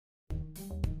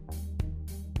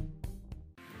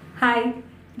Hi,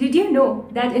 did you know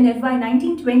that in FY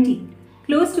 1920,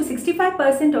 close to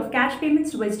 65% of cash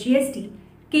payments towards GST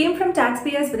came from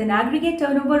taxpayers with an aggregate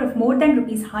turnover of more than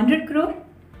Rs 100 crore?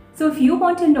 So if you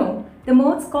want to know the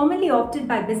modes commonly opted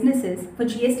by businesses for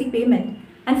GST payment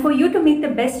and for you to make the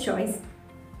best choice,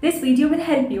 this video will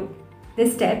help you.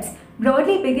 The steps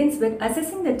broadly begins with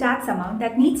assessing the tax amount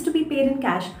that needs to be paid in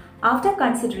cash after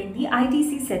considering the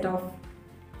ITC set-off.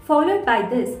 Followed by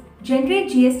this,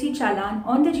 generate GST Challan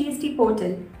on the GST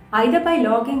portal either by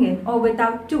logging in or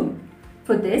without to.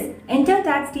 For this, enter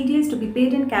tax details to be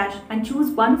paid in cash and choose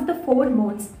one of the 4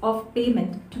 modes of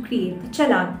payment to create the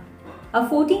Challan. A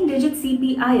 14-digit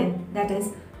CPIN, that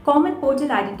is, Common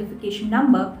Portal Identification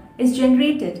Number, is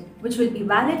generated, which will be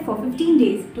valid for 15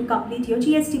 days to complete your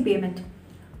GST payment.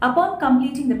 Upon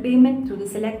completing the payment through the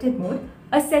selected mode,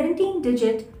 a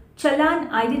 17-digit Challan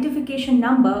Identification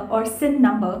Number or CIN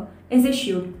number is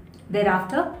issued.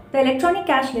 Thereafter, the electronic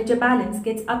cash ledger balance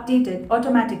gets updated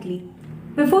automatically.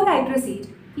 Before I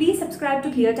proceed, please subscribe to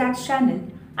ClearTax channel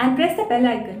and press the bell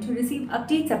icon to receive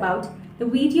updates about the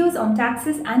videos on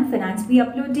taxes and finance we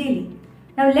upload daily.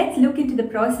 Now let's look into the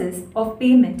process of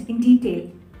payment in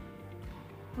detail.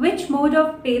 Which mode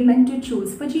of payment to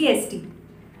choose for GST?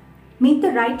 Make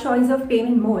the right choice of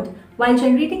payment mode while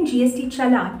generating GST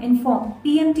Challan in form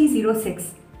PMT06.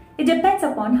 It depends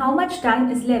upon how much time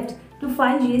is left to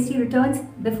file GST returns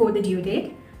before the due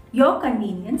date, your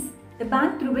convenience, the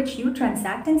bank through which you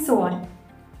transact, and so on.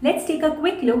 Let's take a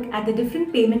quick look at the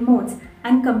different payment modes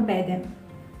and compare them.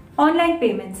 Online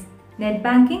payments, net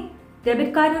banking,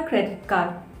 debit card or credit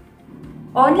card.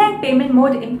 Online payment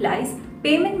mode implies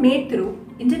payment made through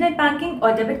internet banking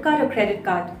or debit card or credit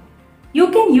card. You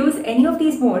can use any of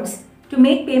these modes to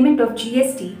make payment of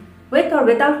GST with or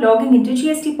without logging into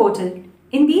GST portal.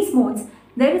 In these modes,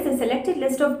 there is a selected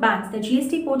list of banks that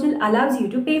GST portal allows you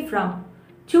to pay from.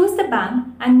 Choose the bank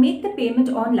and make the payment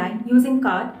online using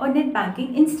card or net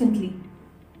banking instantly.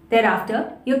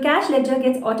 Thereafter, your cash ledger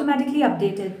gets automatically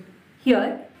updated.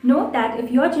 Here, note that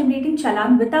if you are generating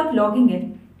Challan without logging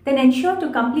in, then ensure to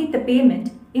complete the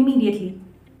payment immediately.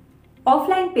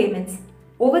 Offline payments,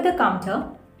 over the counter,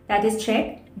 that is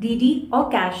check, DD or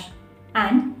cash,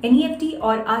 and NEFT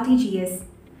or RTGS.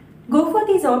 Go for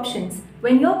these options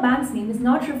when your bank's name is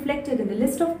not reflected in the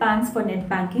list of banks for net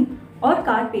banking or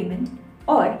card payment,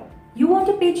 or you want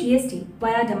to pay GST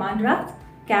via demand draft,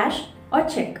 cash or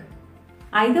check.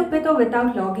 Either with or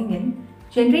without logging in,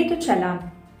 generate a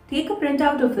Challan. Take a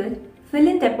printout of it, fill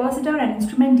in depositor and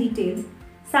instrument details,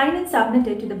 sign and submit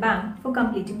it to the bank for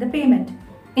completing the payment.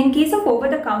 In case of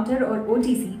over-the-counter or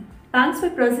OTC, banks will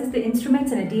process the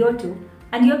instruments in a day or two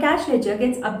and your cash ledger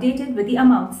gets updated with the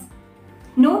amounts.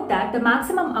 Note that the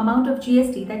maximum amount of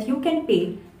GST that you can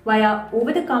pay via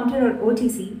over-the-counter or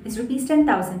OTC is Rs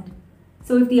 10,000.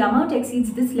 So if the amount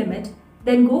exceeds this limit,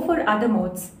 then go for other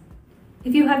modes.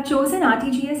 If you have chosen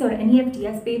RTGS or NEFT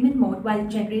as payment mode while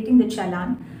generating the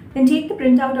Challan, then take the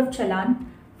printout of Challan,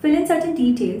 fill in certain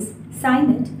details, sign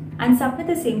it and submit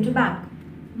the same to bank.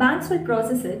 Banks will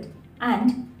process it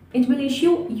and it will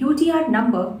issue UTR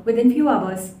number within few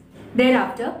hours.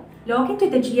 Thereafter, log into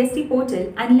the GST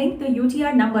portal and link the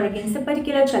UTR number against the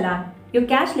particular Challan. Your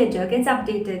cash ledger gets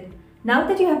updated. Now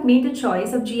that you have made the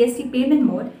choice of GST payment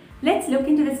mode, let's look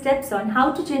into the steps on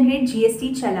how to generate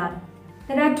GST Challan.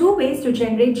 There are 2 ways to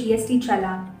generate GST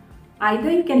Challan.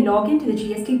 Either you can log into the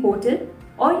GST portal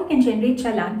or you can generate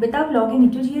Challan without logging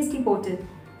into GST portal.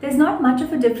 There's not much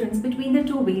of a difference between the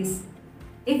 2 ways.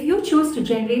 If you choose to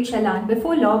generate Challan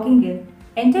before logging in,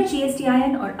 enter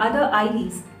GSTIN or other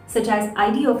IDs such as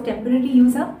ID of temporary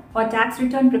user or tax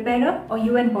return preparer or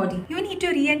UN body. You need to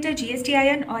re-enter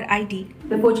GSTIN or ID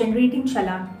before generating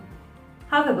Challan.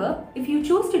 However, if you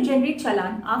choose to generate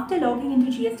Challan after logging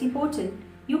into GST portal,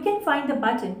 you can find the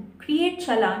button Create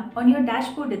Challan on your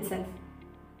dashboard itself.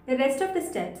 The rest of the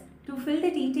steps to fill the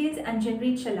details and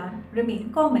generate Challan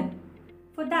remain common.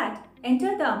 For that,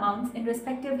 enter the amounts in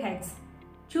respective heads.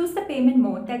 Choose the payment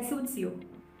mode that suits you.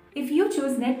 If you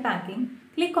choose net banking,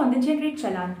 click on the Generate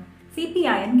Challan.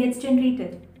 CPIN gets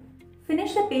generated.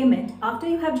 Finish the payment after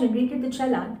you have generated the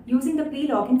Challan using the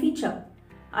pre-login feature.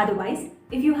 Otherwise,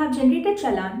 if you have generated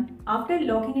Challan after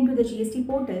logging into the GST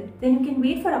portal, then you can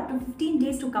wait for up to 15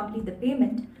 days to complete the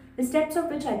payment, the steps of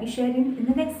which I'll be sharing in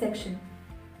the next section.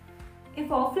 If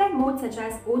offline mode such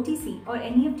as OTC or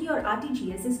NEFT or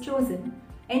RTGS is chosen,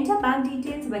 enter bank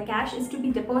details where cash is to be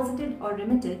deposited or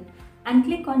remitted and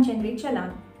click on Generate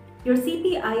Challan. Your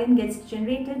CPIN gets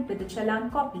generated with the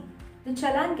Challan copy. The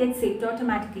Challan gets saved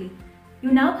automatically.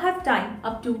 You now have time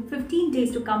up to 15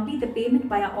 days to complete the payment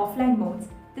via offline modes,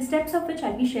 the steps of which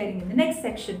I'll be sharing in the next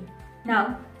section.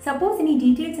 Now, suppose any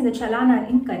details in the challan are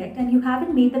incorrect and you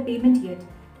haven't made the payment yet,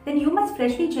 then you must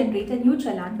freshly generate a new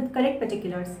challan with correct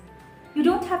particulars. You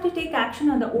don't have to take action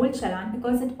on the old challan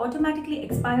because it automatically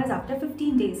expires after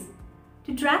 15 days.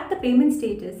 To track the payment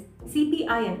status,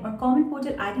 CPIN or Common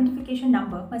Portal Identification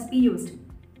Number must be used.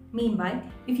 Meanwhile,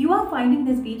 if you are finding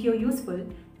this video useful,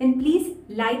 then please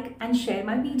like and share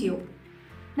my video.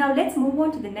 Now let's move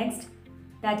on to the next,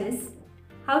 that is,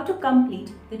 how to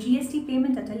complete the GST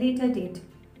payment at a later date.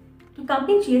 To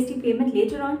complete GST payment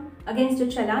later on against a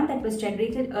challan that was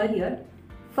generated earlier,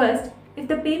 first, if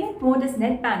the payment mode is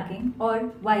net banking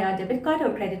or via debit card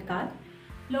or credit card,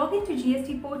 log into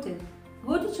GST portal.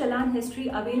 Go to Challan history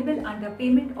available under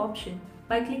Payment option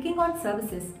by clicking on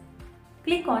Services.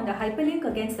 Click on the hyperlink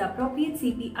against the appropriate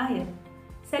CPIN.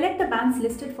 Select the banks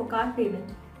listed for card payment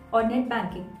or net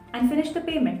banking and finish the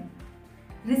payment.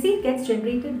 Receipt gets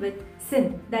generated with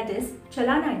CIN, that is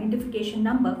Challan Identification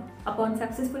Number, upon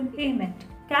successful payment.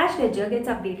 Cash ledger gets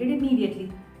updated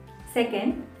immediately.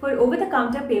 Second, for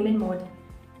over-the-counter payment mode,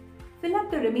 fill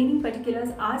up the remaining particulars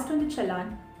asked on the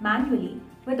challan manually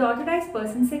with authorized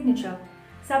person's signature.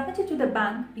 Submit it to the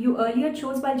bank you earlier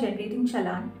chose while generating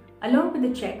challan along with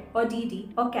the check or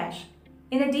DD or cash.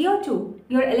 In a day or two,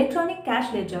 your electronic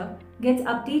cash ledger gets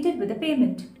updated with the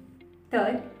payment.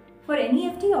 Third, for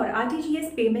NEFT or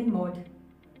RTGS payment mode,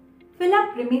 fill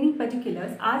up remaining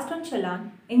particulars asked on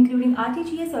challan including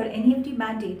RTGS or NEFT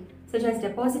mandate such as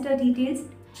depositor details,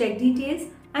 check details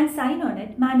and sign on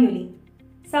it manually.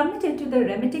 Submit it to the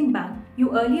remitting bank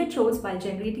you earlier chose while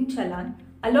generating challan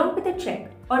along with a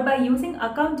check or by using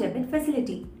account debit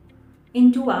facility.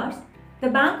 In 2 hours, the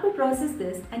bank will process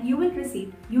this and you will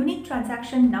receive unique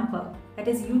transaction number, that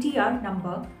is UTR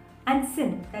number, and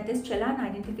CIN, that is Challan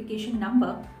Identification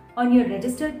Number, on your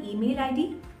registered email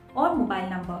ID or mobile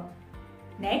number.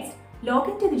 Next, log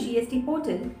into the GST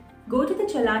portal, go to the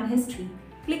challan history,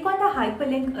 click on the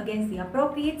hyperlink against the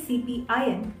appropriate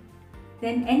CPIN,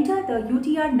 then enter the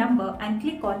UTR number and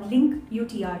click on Link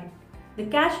UTR. The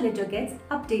cash ledger gets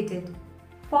updated.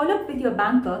 Follow up with your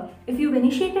banker if you've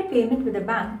initiated payment with the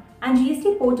bank and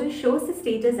GST portal shows the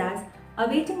status as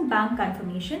awaiting bank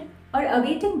confirmation or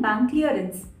awaiting bank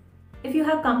clearance. If you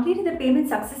have completed the payment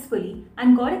successfully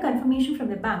and got a confirmation from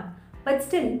the bank, but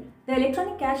still the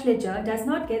electronic cash ledger does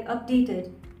not get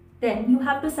updated, then you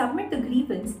have to submit the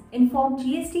grievance in form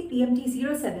GST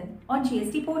PMT 07 on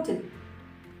GST portal.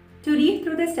 To read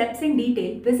through the steps in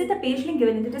detail, visit the page link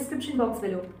given in the description box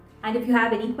below. And if you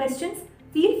have any questions,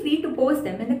 feel free to post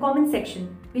them in the comment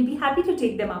section. We'll be happy to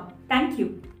take them up. Thank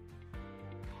you.